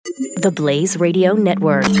The Blaze Radio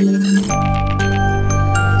Network.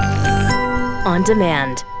 On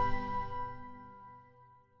demand.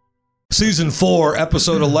 Season 4,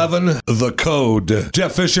 Episode 11, The Code.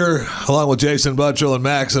 Jeff Fisher, along with Jason Buttrill and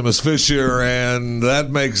Maximus Fisher, and that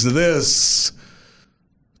makes this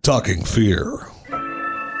Talking Fear.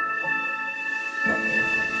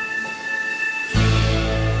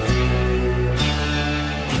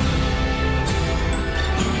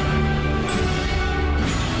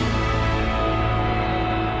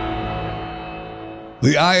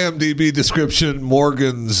 The IMDB description,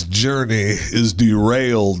 Morgan's journey is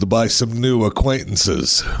derailed by some new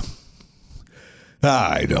acquaintances.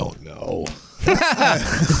 I don't know.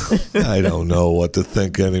 I don't know what to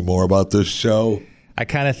think anymore about this show. I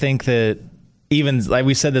kind of think that even, like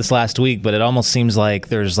we said this last week, but it almost seems like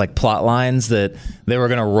there's like plot lines that they were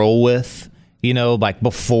going to roll with, you know, like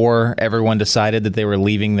before everyone decided that they were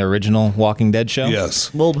leaving the original Walking Dead show.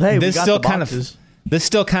 Yes. Well, hey, we got the boxes. This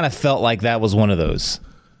still kind of felt like that was one of those.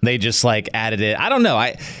 They just like added it. I don't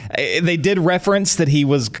know. They did reference that he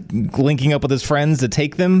was linking up with his friends to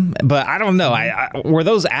take them, but I don't know. Were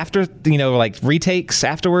those after, you know, like retakes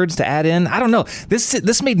afterwards to add in? I don't know.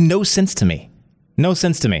 This made no sense to me. No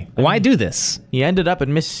sense to me. Why do this? He ended up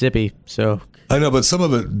in Mississippi, so I know, but some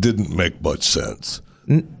of it didn't make much sense.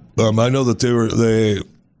 I know that they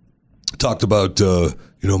talked about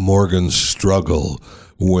Morgan's struggle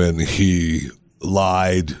when he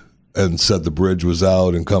lied and said the bridge was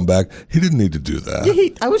out and come back. He didn't need to do that. Yeah,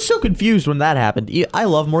 I was so confused when that happened. I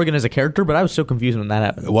love Morgan as a character, but I was so confused when that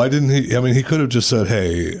happened. Why didn't he? I mean, he could have just said,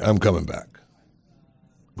 hey, I'm coming back.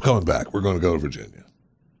 I'm coming back. We're going to go to Virginia.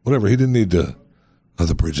 Whatever. He didn't need to,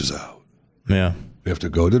 the bridge is out. Yeah. We have to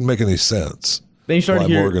go. It didn't make any sense. Then you started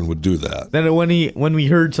why Morgan would do that. Then when we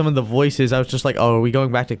heard some of the voices, I was just like, oh, are we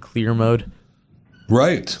going back to clear mode?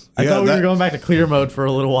 Right. I thought we were going back to clear mode for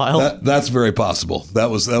a little while. That's very possible.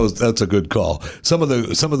 That's a good call. Some of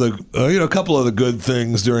the a couple of the good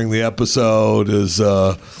things during the episode is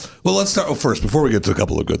let's start first before we get to a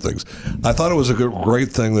couple of good things. I thought it was a great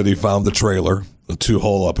thing that he found the trailer to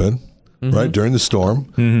hole up in. Mm-hmm. Right during the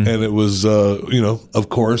storm, and it was of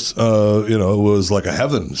course it was like a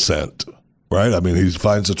heaven sent. Right. I mean, he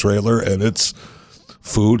finds a trailer and it's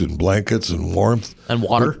food and blankets and warmth and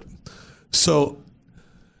water. So.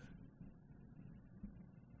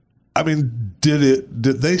 I mean,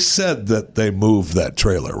 did they said that they moved that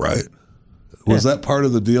trailer, right? Was that part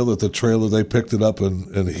of the deal that the trailer, they picked it up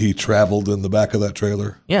and he traveled in the back of that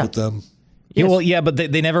trailer with them? Yeah, well, yeah, but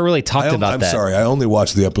they never really talked about that. I'm sorry, I only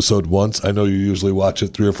watched the episode once. I know you usually watch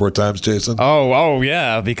it 3 or 4 times, Jason. Oh,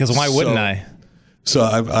 yeah, because why wouldn't I? So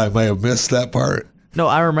I may have missed that part. No,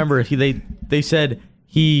 I remember they said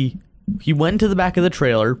he went to the back of the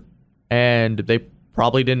trailer and they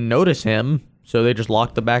probably didn't notice him. So they just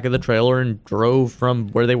locked the back of the trailer and drove from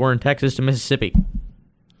where they were in Texas to Mississippi.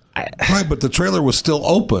 Right, but the trailer was still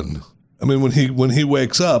open. I mean, when he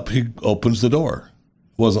wakes up, he opens the door.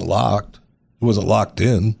 It wasn't locked. It wasn't locked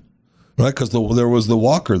in, right? Because there was the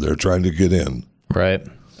walker there trying to get in. Right.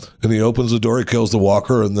 And he opens the door, he kills the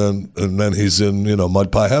walker, and then he's in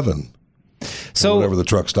mud pie heaven. So whatever the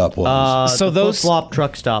truck stop was. So those flop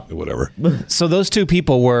truck stop. Whatever. So those two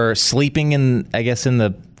people were sleeping in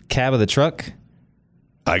the cab of the truck.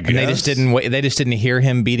 I guess. And they just didn't hear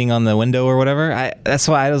him beating on the window or whatever. That's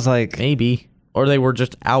why I was like, maybe, or they were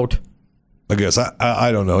just out. I guess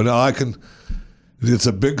I don't know. No, it's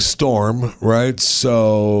a big storm, right?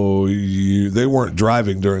 So they weren't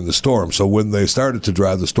driving during the storm. So when they started to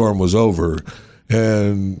drive, the storm was over.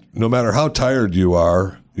 And no matter how tired you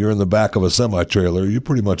are, you're in the back of a semi-trailer. You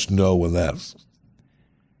pretty much know when that's.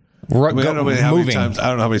 I don't know how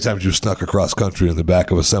many times you've snuck across country in the back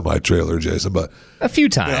of a semi-trailer, Jason, but a few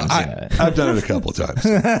times. I've done it a couple of times.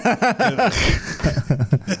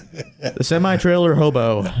 The semi-trailer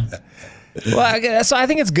hobo. Well, so I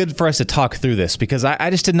think it's good for us to talk through this because I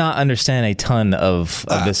just did not understand a ton of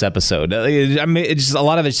this episode. I mean, a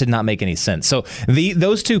lot of it did not make any sense. So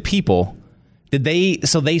those two people, they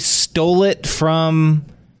stole it from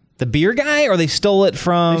the beer guy, or they stole it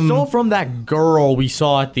from... They stole it from that girl we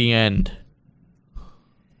saw at the end.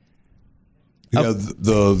 Yeah,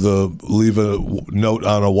 the leave a note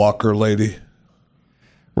on a walker lady.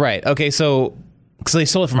 Right. Okay, so they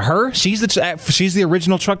stole it from her? She's the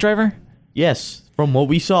original truck driver? Yes, from what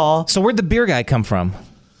we saw. So where'd the beer guy come from?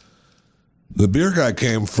 The beer guy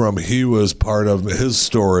came from, he was part of his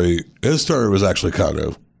story. His story was actually kind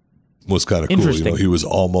of cool. Interesting. He was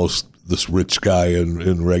almost this rich guy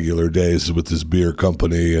in regular days with his beer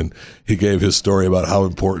company, and he gave his story about how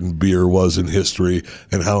important beer was in history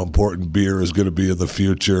and how important beer is going to be in the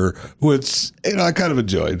future, which I kind of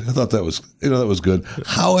enjoyed. I thought that was that was good.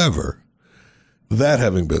 However, that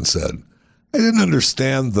having been said, I didn't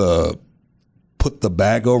understand the put the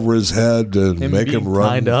bag over his head and make him run.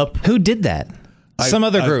 Tied up. Who did that? Some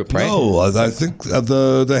other group, right? No, I think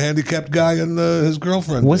the handicapped guy and his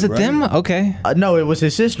girlfriend. Was it right? them? Okay. No, it was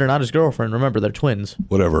his sister, not his girlfriend. Remember, they're twins.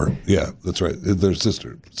 Whatever. Yeah, that's right. They're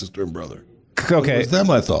sister and brother. Okay. It was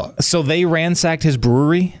them, I thought. So they ransacked his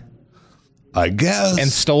brewery I guess.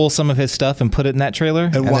 and stole some of his stuff and put it in that trailer?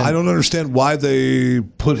 And why, I don't understand why they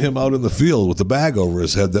put him out in the field with the bag over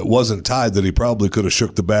his head that wasn't tied, that he probably could have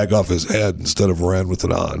shook the bag off his head instead of ran with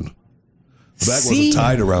it on. The bag wasn't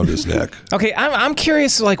tied around his neck. Okay, I'm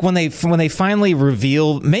curious. Like when they finally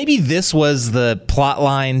revealed, maybe this was the plot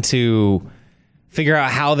line to figure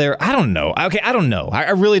out how they're. I don't know. Okay, I don't know.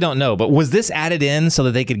 I really don't know. But was this added in so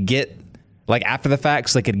that they could get like after the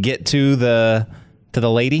fact, so they could get to the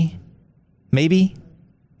lady? Maybe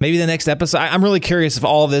the next episode. I'm really curious if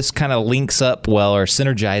all this kind of links up well or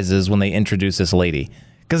synergizes when they introduce this lady,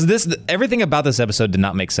 because everything about this episode did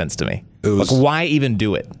not make sense to me. Like, why even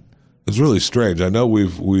do it? It's really strange. I know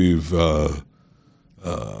we've there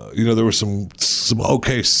were some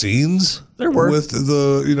okay scenes There were. with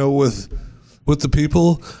the with the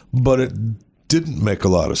people, but it didn't make a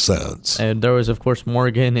lot of sense. And there was, of course,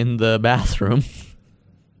 Morgan in the bathroom.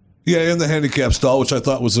 Yeah, in the handicap stall, which I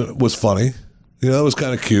thought was funny. That was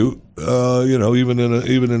kind of cute. Even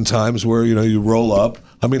in times where you roll up.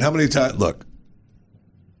 I mean, how many times? Look,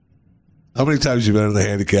 how many times you've been in the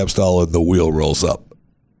handicap stall and the wheel rolls up?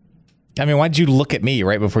 I mean, why'd you look at me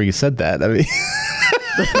right before you said that? I mean,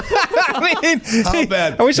 How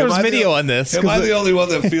bad? I wish there was video on this. Am I the only one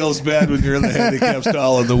that feels bad when you're in the handicap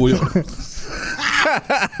stall and the wheel?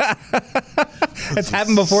 It's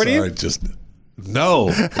happened before to you? No.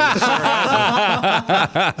 I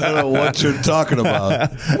don't know what you're talking about.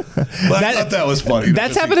 But I thought that was funny.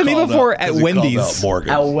 That's happened to me before at Wendy's.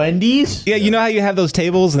 At Wendy's? Yeah, you know how you have those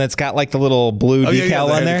tables and it's got like the little blue decal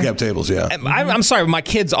the on there? handicap tables, yeah. I'm sorry, but my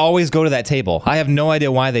kids always go to that table. I have no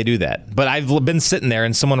idea why they do that. But I've been sitting there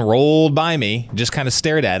and someone rolled by me, just kind of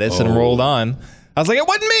stared at us and rolled on. I was like, it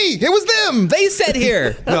wasn't me. It was them. They sat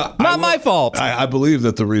here. Not my fault. I believe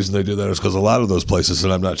that the reason they do that is because a lot of those places,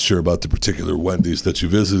 and I'm not sure about the particular Wendy's that you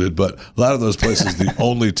visited, but a lot of those places, the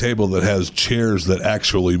only table that has chairs that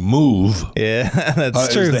actually move Yeah,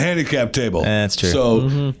 that's true. is the handicap table. That's true.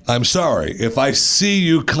 So I'm sorry. If I see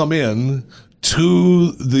you come in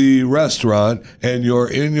to the restaurant and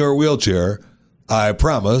you're in your wheelchair, I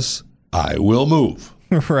promise I will move.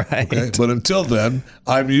 Right. Okay? But until then,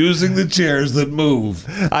 I'm using the chairs that move.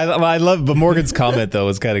 I love, but Morgan's comment though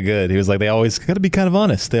was kind of good. He was like, they always got to be kind of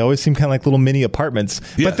honest. They always seem kind of like little mini apartments.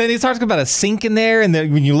 Yeah. But then he talks about a sink in there, and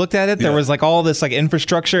then when you looked at it, there was like all this like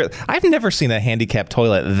infrastructure. I've never seen a handicapped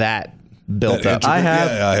toilet that built up I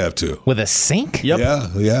have. Yeah, I have too. with a sink. Yep.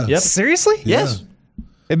 Yeah. Yep. Seriously? Yes.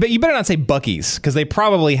 But you better not say Buc-ee's, because they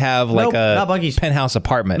probably have like Nope, a not Buc-ee's. penthouse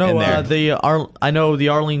apartment in No, there. I know the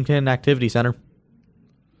Arlington Activity Center.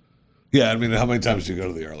 Yeah, I mean, how many times do you go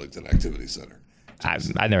to the Arlington Activity Center?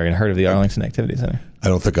 I've never even heard of the Arlington Activity Center. I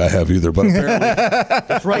don't think I have either, but apparently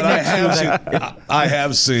It's right next to that. I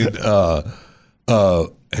have seen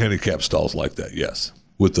handicap stalls like that. Yes,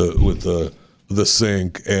 with the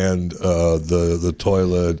sink and the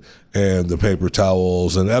toilet and the paper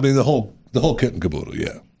towels, and I mean the whole kit and caboodle.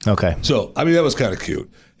 Yeah. Okay. So I mean that was kind of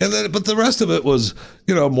cute, and then but the rest of it was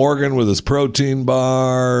Morgan with his protein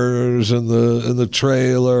bars and the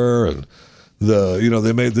trailer, and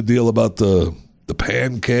they made the deal about the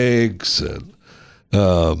pancakes, and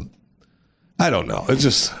I don't know, it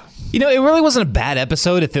just. It really wasn't a bad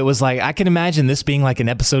episode if it was like, I can imagine this being like an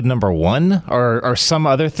episode number 1 or some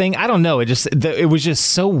other thing. I don't know. It was just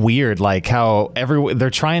so weird, like how they're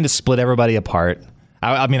trying to split everybody apart.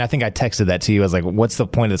 I mean, I think I texted that to you. I was like, what's the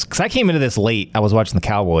point of this? Because I came into this late. I was watching the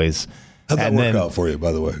Cowboys. How'd that work out for you,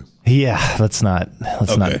 by the way? Yeah, let's not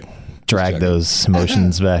drag those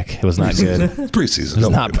emotions back. It was not good. Preseason. It was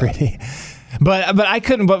not pretty. But I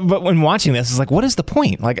couldn't. But when watching this, it's like, what is the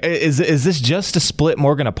point? Like, is this just to split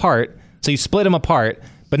Morgan apart? So you split him apart,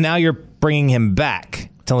 but now you're bringing him back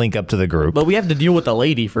to link up to the group. But we have to deal with the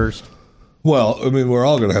lady first. Well, I mean, we're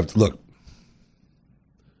all going to have to look.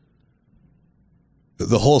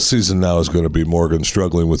 The whole season now is going to be Morgan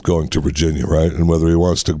struggling with going to Virginia, right? And whether he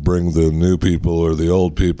wants to bring the new people or the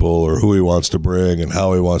old people or who he wants to bring and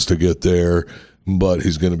how he wants to get there. But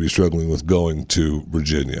he's going to be struggling with going to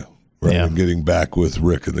Virginia, right? Yeah. And getting back with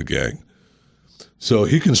Rick and the gang. So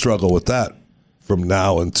he can struggle with that from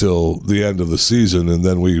now until the end of the season, and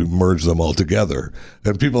then we merge them all together.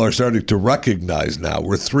 And people are starting to recognize now.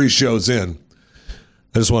 We're 3 shows in.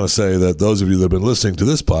 I just want to say that those of you that have been listening to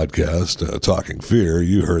this podcast, Talking Fear,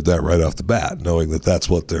 you heard that right off the bat, knowing that that's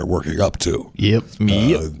what they're working up to. Yep.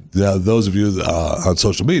 Now, those of you on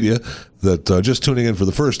social media that just tuning in for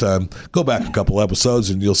the first time, go back a couple episodes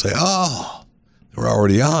and you'll say, oh, we're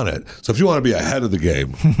already on it. So if you want to be ahead of the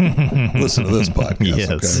game, listen to this podcast.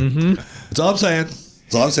 Yes. Okay? Mm-hmm. That's all I'm saying.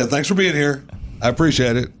 That's all I'm saying. Thanks for being here. I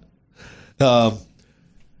appreciate it.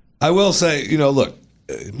 I will say, look,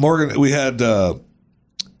 Morgan, we had...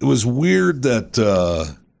 it was weird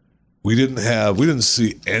that we didn't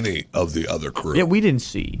see any of the other crew. Yeah, we didn't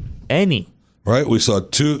see any. Right? We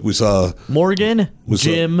saw Morgan,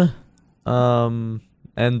 Jim, and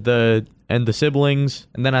the siblings,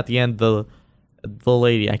 and then at the end the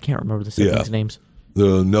lady. I can't remember the siblings' names.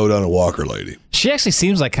 The note on a walker lady. She actually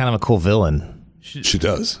seems like kind of a cool villain. She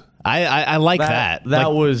does. I like that. That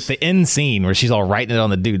like was the end scene where she's all writing it on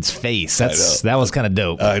the dude's face. That was kind of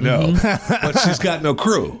dope. I know, but she's got no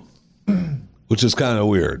crew, which is kind of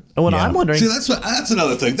weird. And what I'm wondering, see, that's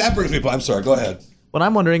another thing that brings me. I'm sorry. Go ahead. What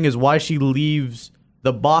I'm wondering is why she leaves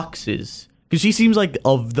the boxes, because she seems like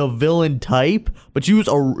of the villain type, but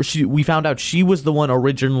we found out she was the one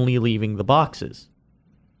originally leaving the boxes.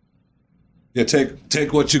 Yeah,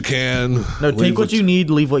 take what you can. No, take what you need,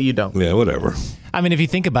 leave what you don't. Yeah, whatever. I mean, if you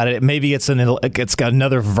think about it, maybe it's got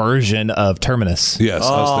another version of Terminus. Yes,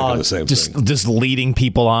 I was thinking the same thing. Just leading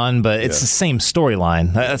people on, but it's the same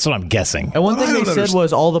storyline. That's what I'm guessing. And one thing they said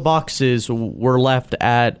was all the boxes were left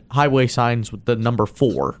at highway signs with the number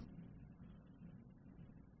 4.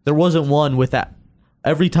 There wasn't one with that.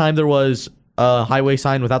 Every time there was a highway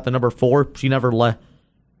sign without the number 4, she never left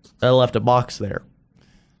a box there.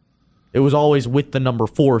 It was always with the number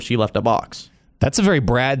 4 she left a box. That's a very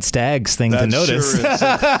Brad Staggs thing to notice. Sure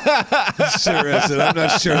is. And I'm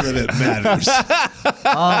not sure that it matters.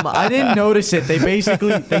 I didn't notice it. They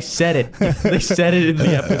said it. They said it in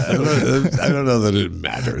the episode. I don't know that it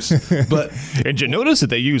matters. But did you notice that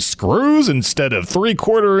they use screws instead of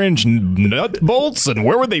 3/4-inch nut bolts? And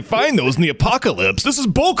where would they find those in the apocalypse? This is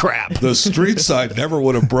bullcrap. The street sign never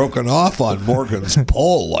would have broken off on Morgan's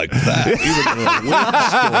pole like that. Even in a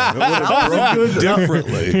windstorm, it would have broken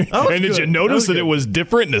differently. And did you notice that it was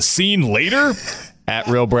different in a scene later? At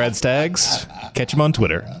Real Brad Staggs. Catch him on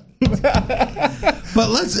Twitter. But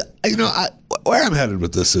let's, where I'm headed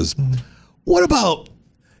with this is, what about,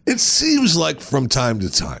 it seems like from time to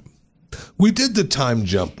time, we did the time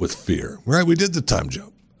jump with Fear, right? We did the time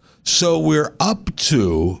jump. So we're up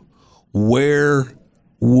to where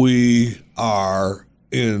we are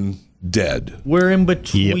in Dead. We're in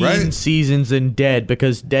between seasons in Dead,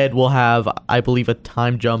 because Dead will have, I believe, a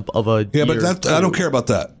time jump of a year. But I don't care about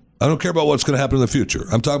that. I don't care about what's going to happen in the future.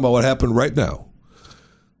 I'm talking about what happened right now.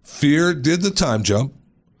 Fear did the time jump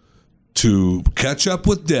to catch up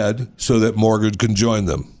with Dead so that Morgan can join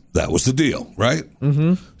them. That was the deal, right?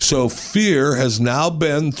 Mm-hmm. So Fear has now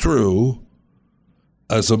been through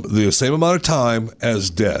the same amount of time as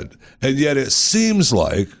Dead. And yet it seems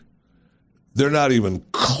like they're not even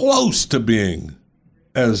close to being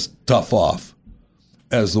as tough off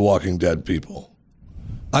as the Walking Dead people.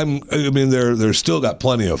 They're still got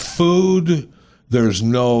plenty of food. There's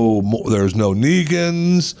no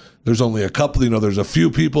Negans. There's only a couple. There's a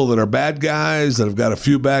few people that are bad guys that have got a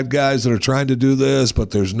few bad guys that are trying to do this,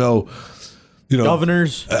 but there's no,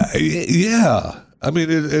 governors. Yeah.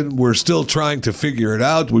 And we're still trying to figure it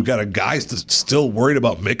out. We've got a guy that's still worried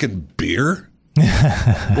about making beer.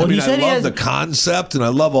 Well, I love the concept and I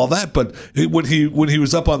love all that, but when he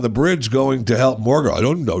was up on the bridge going to help Morgan, I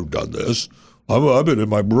don't know done this. I've been in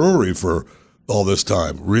my brewery for all this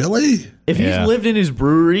time. Really? If he's lived in his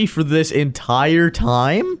brewery for this entire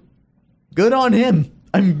time, good on him.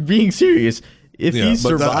 I'm being serious. If he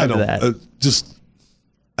survived that.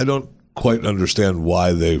 I don't quite understand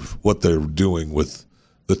what they're doing with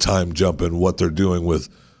the time jump and what they're doing with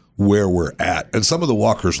where we're at. And some of the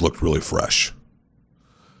walkers looked really fresh.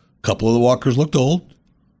 A couple of the walkers looked old.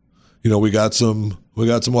 We got some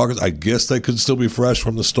walkers. I guess they could still be fresh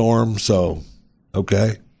from the storm. So,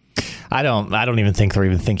 okay. I don't even think they're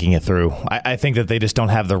even thinking it through. I think that they just don't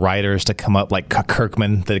have the writers to come up like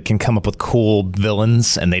Kirkman that can come up with cool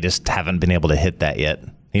villains, and they just haven't been able to hit that yet.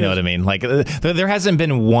 You know what I mean? Like there hasn't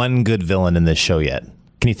been one good villain in this show yet.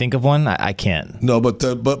 Can you think of one? I can't. No, but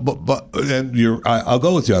and I'll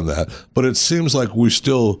go with you on that. But it seems like we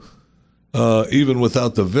still, even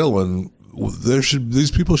without the villain,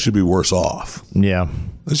 these people should be worse off. Yeah.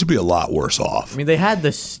 They should be a lot worse off. I mean, they had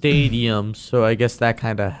the stadium, so I guess that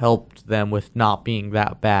kind of helped them with not being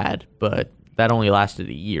that bad, but that only lasted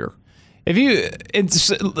a year. It's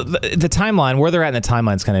the timeline, where they're at in the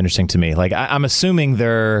timeline is kind of interesting to me. Like, I'm assuming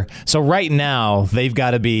so right now they've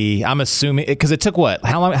got to be, I'm assuming, because it took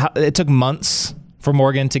how long? It took months for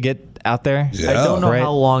Morgan to get out there. Yeah. I don't know Right.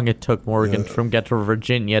 how long it took Morgan from get to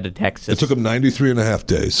Virginia to Texas. It took him 93 and a half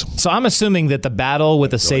days. So I'm assuming that the battle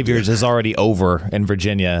with the Saviors is already over in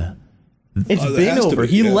Virginia. It's it been has to over. be,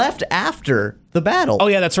 He yeah. left after the battle. Oh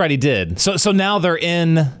yeah, that's right, he did. So now they're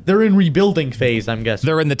in rebuilding phase, I'm guessing.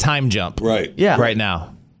 they're in the time jump. Right. Yeah. Right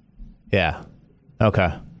now. Yeah.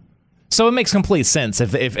 Okay. So it makes complete sense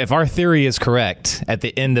if our theory is correct at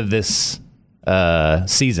the end of this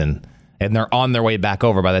season and they're on their way back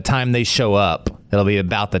over, by the time they show up, it'll be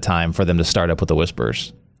about the time for them to start up with the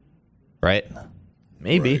Whispers. Right?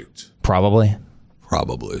 Maybe. Right. Probably.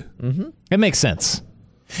 Probably. It makes sense.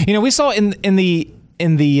 You know, we saw in the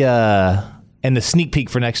sneak peek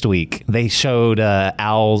for next week, they showed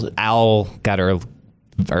Al got her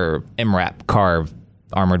MRAP car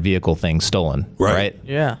armored vehicle thing stolen. Right?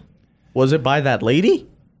 Yeah. Was it by that lady?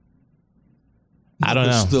 I don't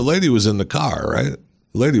know. The lady was in the car, right?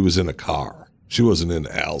 The lady was in a car. She wasn't in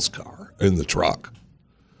Al's car, in the truck.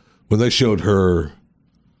 When they showed her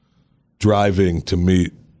driving to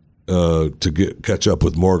meet, catch up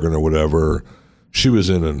with Morgan or whatever, she was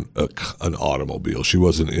in an automobile. She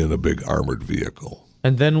wasn't in a big armored vehical.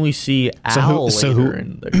 And then we see Al so later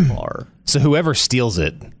in the car. So whoever steals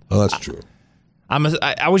it, Oh, that's true. I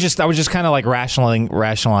was just kind of like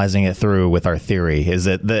rationalizing it through with our theory. Is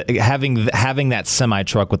that having that semi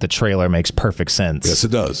truck with the trailer makes perfect sense. Yes,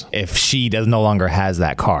 it does. If she no longer has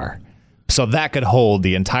that car, so that could hold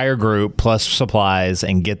the entire group plus supplies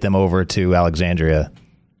and get them over to Alexandria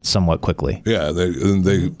somewhat quickly. Yeah, they're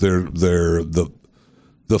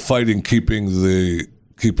the fighting, keeping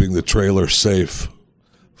the trailer safe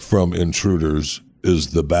from intruders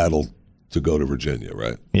is the battle to go to Virginia,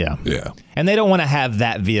 right? Yeah. Yeah. And they don't want to have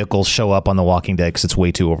that vehicle show up on The Walking Dead because it's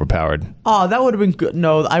way too overpowered. Oh, that would have been good.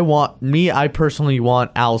 No, I personally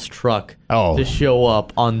want Al's truck to show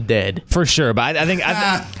up on Dead. For sure, but I think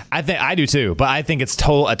I do too. But I think it's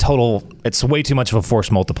total. It's way too much of a force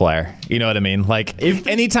multiplier. You know what I mean? Like, if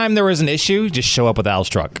anytime there was an issue, just show up with Al's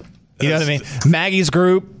truck. You know what I mean? Maggie's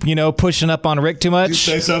group, pushing up on Rick too much. You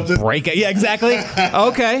say something? Break it. Yeah, exactly.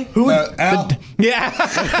 Okay. Al?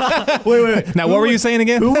 Yeah. Wait. Now, what were you saying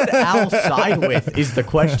again? Who would Al side with is the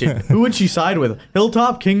question. Who would she side with?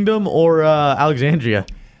 Hilltop, Kingdom, or Alexandria?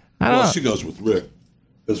 I don't know. She goes with Rick,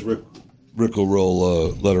 because Rick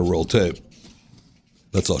will let her roll tape.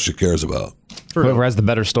 That's all she cares about. Whoever has the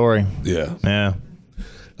better story. Yeah.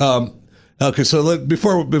 Yeah. Okay, so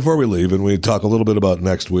before we leave, and we talk a little bit about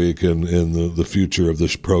next week and the future of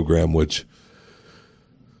this program, which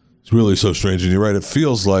is really so strange. And you're right, it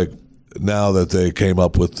feels like now that they came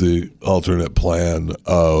up with the alternate plan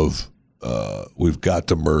of we've got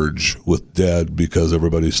to merge with Dead because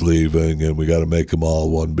everybody's leaving, and we got to make them all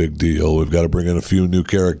one big deal. We've got to bring in a few new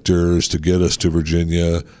characters to get us to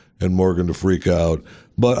Virginia and Morgan to freak out.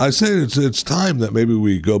 But I say it's time that maybe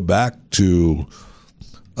we go back to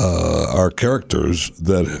our characters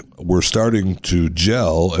that we're starting to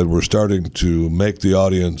gel and we're starting to make the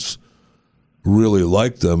audience really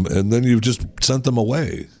like them, and then you've just sent them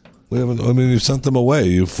away. You've sent them away.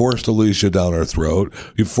 You forced Alicia down our throat.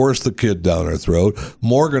 You forced the kid down our throat.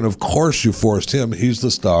 Morgan, of course, you forced him. He's the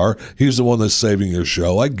star. He's the one that's saving your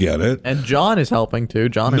show. I get it. And John is helping too.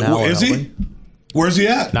 John and Al are Is helping. he? Where's he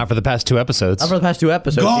at? Not for the past 2 episodes. Not for the past 2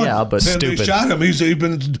 episodes, Gone. yeah, but Man, they stupid. shot him. He's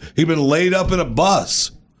been laid up in a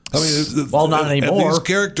bus. I mean, well, not and anymore. these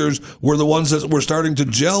characters were the ones that were starting to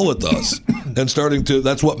gel with us, and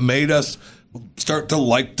that's what made us start to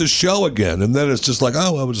like the show again. And then it's just like,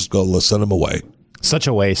 oh, we'll just go. Let's send them away. Such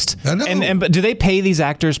a waste. I know. But do they pay these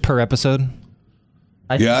actors per episode?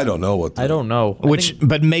 I don't know what. I don't know.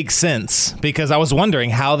 But makes sense because I was wondering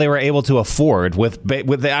how they were able to afford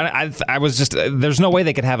I was just there's no way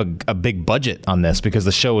they could have a big budget on this because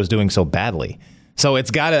the show was doing so badly. So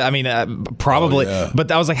it's got to, probably. Oh, yeah.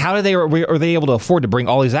 But I was like, how are they able to afford to bring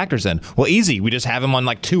all these actors in? Well, easy. We just have them on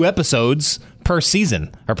like 2 episodes per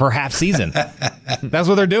season or per half season. That's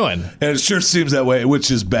what they're doing. And it sure seems that way,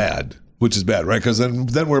 which is bad, right? Because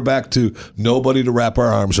then we're back to nobody to wrap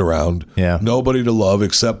our arms around. Yeah. Nobody to love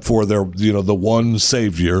except for the one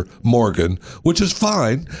savior, Morgan, which is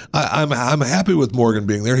fine. I'm happy with Morgan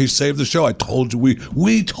being there. He saved the show. I told you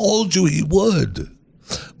we told you he would.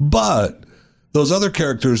 But those other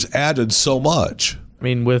characters added so much. I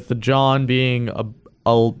mean, with John being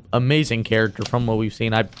amazing character from what we've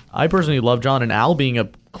seen. I personally love John and Al being a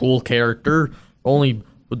cool character. Only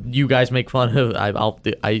you guys make fun of.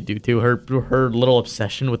 I do too. Her little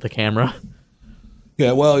obsession with the camera.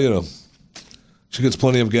 Yeah, well, she gets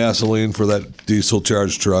plenty of gasoline for that diesel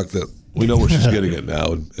charged truck that we know where she's getting it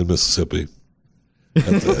now in Mississippi. At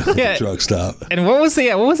the truck stop. And what was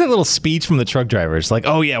that little speech from the truck drivers? Like,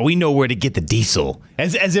 oh yeah, we know where to get the diesel.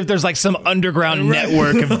 As if there's like some underground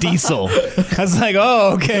network of diesel. I was like,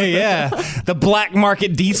 oh, okay, yeah. The black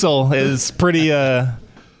market diesel is pretty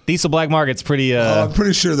diesel black market's pretty I'm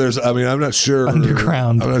pretty sure I'm not sure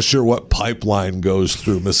underground. I'm not sure what pipeline goes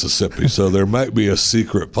through Mississippi, so there might be a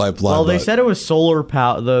secret pipeline. Well, they said it was solar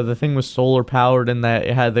power. The thing was solar powered and that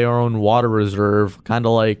it had their own water reserve, kind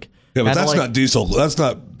of like. Yeah, but that's not diesel. That's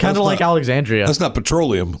not kind of like Alexandria. That's not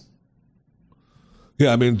petroleum.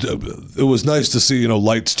 Yeah, I mean, it was nice to see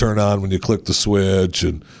lights turn on when you click the switch,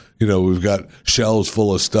 and we've got shelves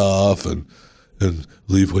full of stuff, and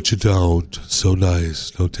leave what you don't. So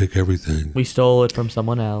nice. Don't take everything. We stole it from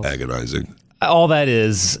someone else. Agonizing. All that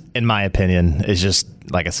is, in my opinion, is just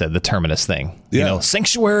like I said, the terminus thing. Yeah.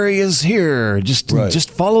 Sanctuary is here. Just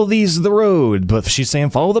follow the road. But she's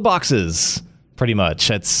saying follow the boxes. Pretty much.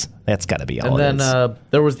 That's got to be all. And then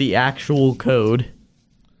there was the actual code.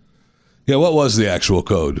 Yeah, what was the actual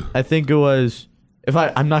code? I think it was,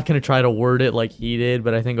 I'm not going to try to word it like he did,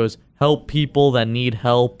 but I think it was help people that need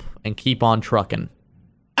help and keep on trucking.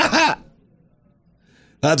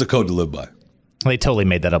 That's a code to live by. They totally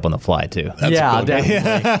made that up on the fly, too. Yeah, definitely.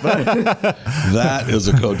 That is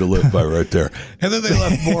a code to live by right there. And then they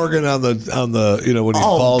left Morgan on the when he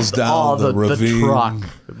falls down the ravine. The truck.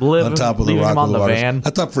 On top of the rock on with the waters. van. I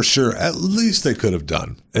thought for sure, at least they could have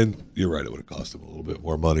done. And you're right, it would have cost him a little bit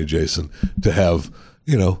more money, Jason, to have,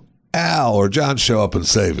 Al or John show up and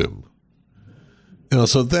save him.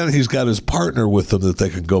 So then he's got his partner with him that they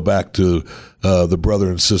can go back to the brother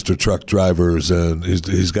and sister truck drivers, and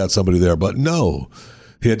he's got somebody there. But no,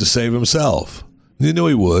 he had to save himself. You knew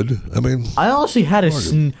he would. I mean, I honestly had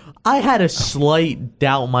a slight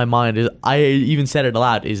doubt in my mind. I even said it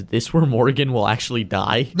aloud. Is this where Morgan will actually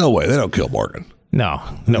die? No way. They don't kill Morgan. No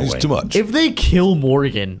He's way. Too much. If they kill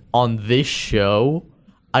Morgan on this show,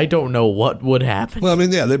 I don't know what would happen. Well, I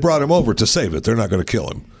mean, yeah, they brought him over to save it. They're not going to kill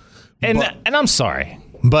him. And I'm sorry,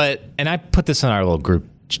 and I put this in our little group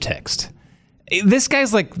text. This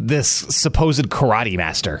guy's like this supposed karate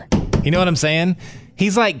master. You know what I'm saying?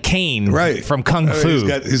 He's like Kane from Kung Fu.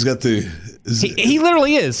 He's got the... He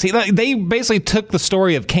literally is. They basically took the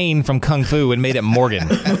story of Kane from Kung Fu and made it Morgan.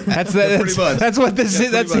 That's what this is.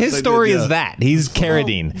 That's his story. Is that he's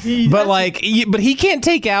Carradine, but he can't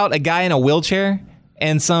take out a guy in a wheelchair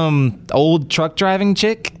and some old truck driving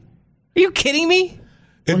chick. Are you kidding me?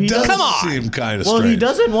 It does seem kind of strange. Well, he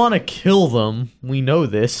doesn't want to kill them. We know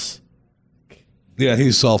this. Yeah,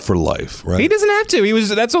 he's solved for life, right? He doesn't have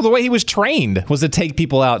to. That's the way he was trained, was to take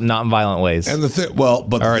people out in non-violent ways. And the thing,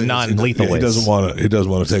 or non-lethal ways. He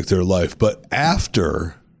doesn't want to take their life. But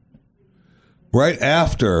right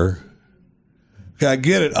after, I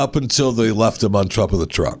get it up until they left him on top of the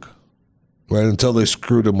truck, right? Until they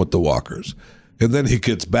screwed him with the walkers. And then he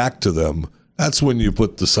gets back to them. That's when you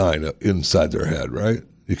put the sign inside their head, right?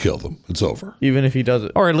 You kill them. It's over. Even if he does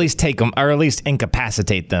it. Or at least take them, or at least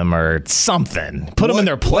incapacitate them or something. Put them in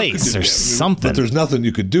their place or something. But there's nothing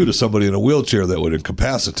you could do to somebody in a wheelchair that would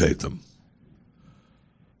incapacitate them.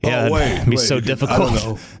 Yeah, it'd be so difficult. I don't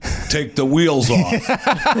know. Take the wheels off.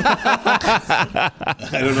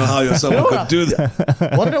 I don't know how someone could do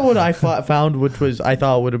that. Wonder what I found, which was I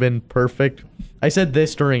thought would have been perfect. I said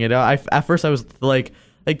this during it. At first I was like,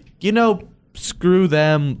 screw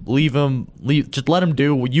them, leave, just let them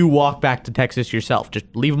do. You walk back to Texas yourself. Just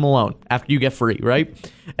leave them alone after you get free,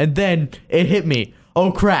 right? And then it hit me.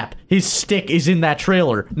 Oh crap! His stick is in that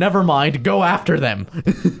trailer. Never mind. Go after them.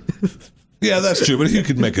 Yeah, that's true. But he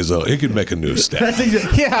could make his own. He could make a new stick.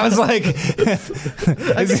 Yeah, I was like,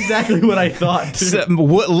 that's exactly what I thought.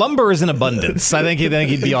 Lumber is in abundance. I think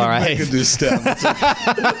he'd be all right. Make a new stick. He's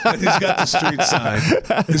got the street sign.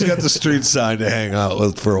 He's got the street sign to hang out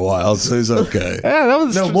with for a while, so he's okay. Yeah, that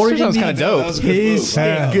was kind of dope. That was a good move.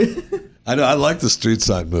 Stick. I know. I like the street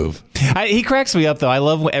sign move. He cracks me up though. I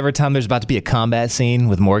love every time there's about to be a combat scene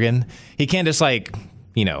with Morgan. He can't just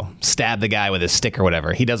stab the guy with his stick or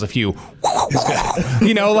whatever. He does a few,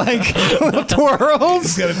 like little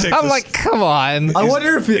twirls. I'm like, come on. I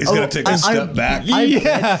wonder if he's going to take a step back.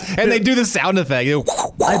 And they do the sound effect.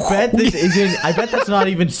 I bet this isn't. I bet that's not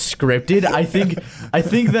even scripted. I think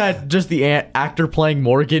that just the actor playing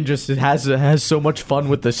Morgan just has so much fun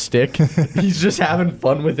with the stick. He's just having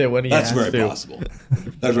fun with it when he That's has very to. possible.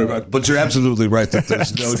 That's very possible. But you're absolutely right that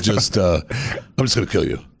there's no just. I'm just going to kill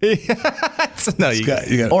you. No,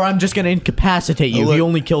 Or I'm just going to incapacitate you. He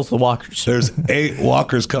only kills the walkers. there's 8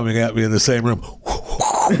 walkers coming at me in the same room.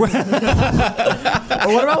 Or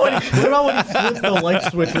what about when he flipped the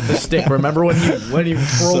light switch with the stick? Remember when he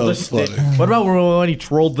twirled the stick? funny. What about when he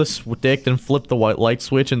twirled the stick and flipped the white light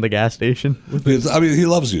switch in the gas station? I mean, he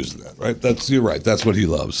loves using that, right? You're right. That's what he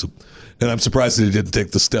loves. And I'm surprised that he didn't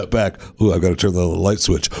take the step back. Ooh, I've got to turn the light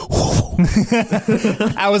switch.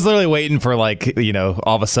 I was literally waiting for all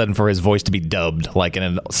of a sudden for his voice to be dubbed like in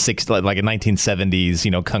a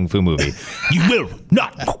 1970s, kung fu movie. You will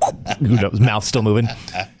not. His mouth still moving.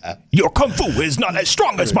 Your kung fu is not as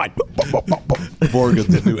strong as mine. Morgan,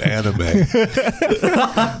 the new anime.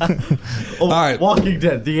 All right. Walking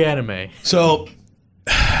Dead, the anime. So,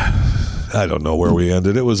 I don't know where we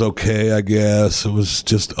ended. It was okay, I guess. It was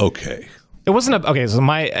just okay. It wasn't okay. So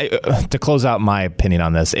to close out my opinion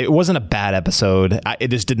on this, it wasn't a bad episode. It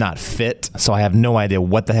just did not fit. So I have no idea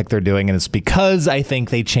what the heck they're doing, and it's because I think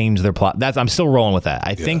they changed their plot. I'm still rolling with that.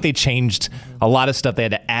 I think they changed a lot of stuff. They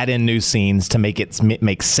had to add in new scenes to make it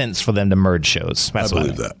make sense for them to merge shows. I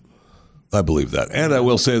believe that. I believe that. And I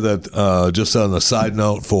will say that just on a side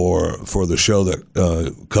note for the show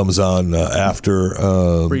that comes on after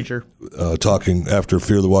Preacher. Talking after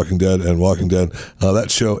Fear the Walking Dead and Walking Dead, that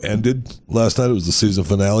show ended last night. It was the season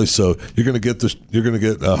finale, so you're going to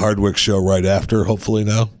get a Hardwick show right after, hopefully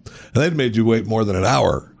now. And they'd made you wait more than an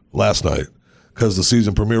hour last night because the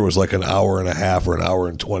season premiere was like an hour and a half or an hour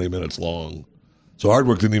and 20 minutes long. So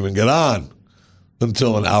Hardwick didn't even get on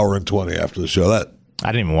until an hour and 20 after the show. I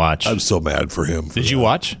didn't even watch. I'm so mad for him. Did you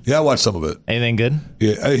watch? Yeah, I watched some of it. Anything good?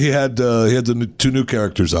 Yeah, he had the 2 new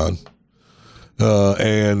characters on,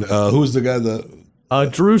 and who was the guy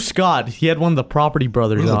Drew Scott. He had one of the Property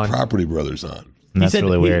Brothers on. Property Brothers on. That's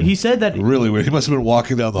really weird. He said that Really weird. He must have been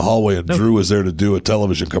walking down the hallway, and Drew was there to do a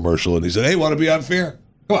television commercial, and he said, "Hey, want to be on Fear?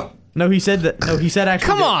 Come on." No, he said that. No, he said actually.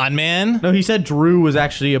 Come on, man. No, he said Drew was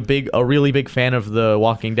actually a really big fan of The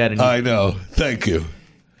Walking Dead. And I know. Thank you.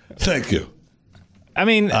 I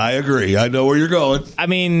mean, I agree. I know where you're going. I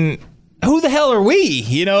mean, who the hell are we?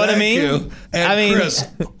 You know what I mean? You. And Chris,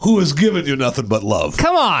 who has given you nothing but love.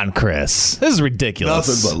 Come on, Chris. This is ridiculous.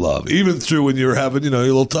 Nothing but love. Even through when you were having, your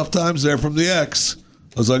little tough times there from the ex.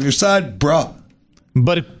 I was on your side, bruh.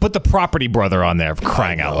 But put the Property Brother on there for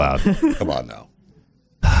crying out loud. Come on now.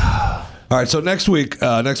 All right, so next week's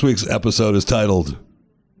episode is titled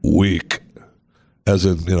Weak, as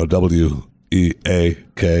in,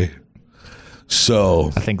 W-E-A-K.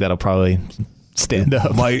 So I think that'll probably stand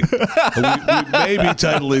up. we may be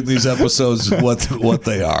titling these episodes what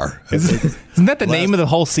they are. Isn't that the name of the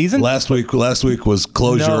whole season? Last week was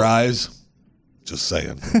Close Your Eyes. Just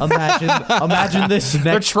saying. Imagine this.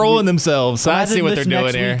 They're trolling themselves. I see what they're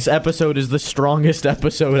doing here. Next week's episode is the strongest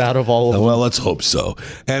episode out of all of them. Well, let's hope so.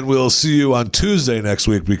 And we'll see you on Tuesday next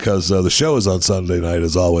week because the show is on Sunday night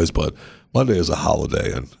as always, but Monday is a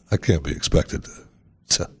holiday, and I can't be expected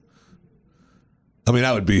to. I mean,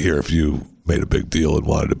 I would be here if you made a big deal and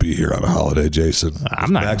wanted to be here on a holiday, Jason.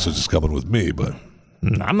 Max was just coming with me, but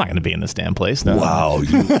I'm not going to be in this damn place. No. Wow,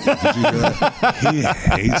 did you hear that? He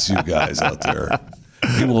hates you guys out there.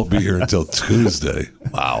 He won't be here until Tuesday.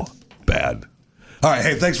 Wow, bad. All right,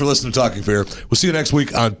 hey, thanks for listening to Talking Fair. We'll see you next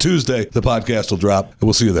week on Tuesday. The podcast will drop, and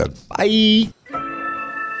we'll see you then. Bye.